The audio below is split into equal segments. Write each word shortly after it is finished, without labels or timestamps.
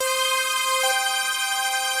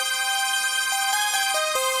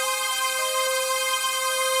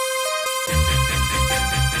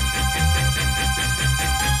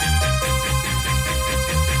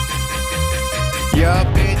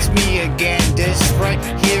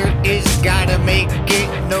make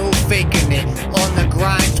it, no faking it. On the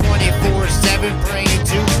grind 24/7, praying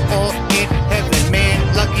to all in heaven. Man,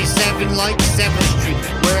 lucky 7 like 7th Street,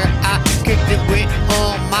 where I kicked it with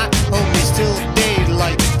all my homies till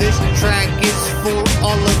daylight. This track is for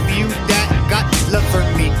all of you that got love for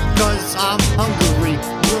me, cause I'm hungry,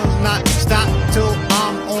 will not stop till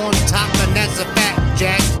I'm on top, and that's a fact,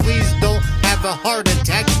 Jack. Please don't have a heart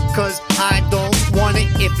attack, cause I don't want it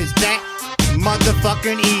if it's that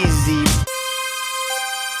motherfucking easy.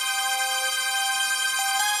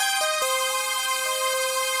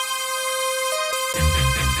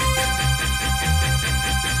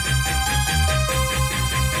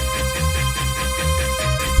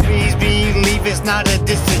 Please believe it's not a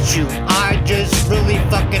diss at you, I just really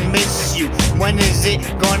fucking miss you. When is it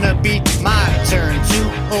gonna be my turn to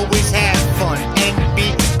always have fun and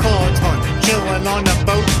be called on? Chillin' on a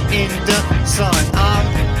boat in the sun. I'm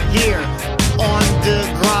here on the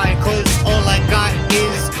grind, cause all I got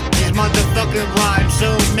is these motherfucking rhymes.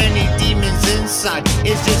 So many demons inside,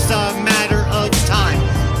 it's just a matter of time.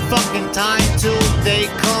 Fucking time till they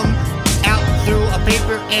come out through a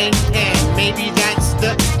paper and pen. Maybe that's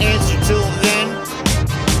the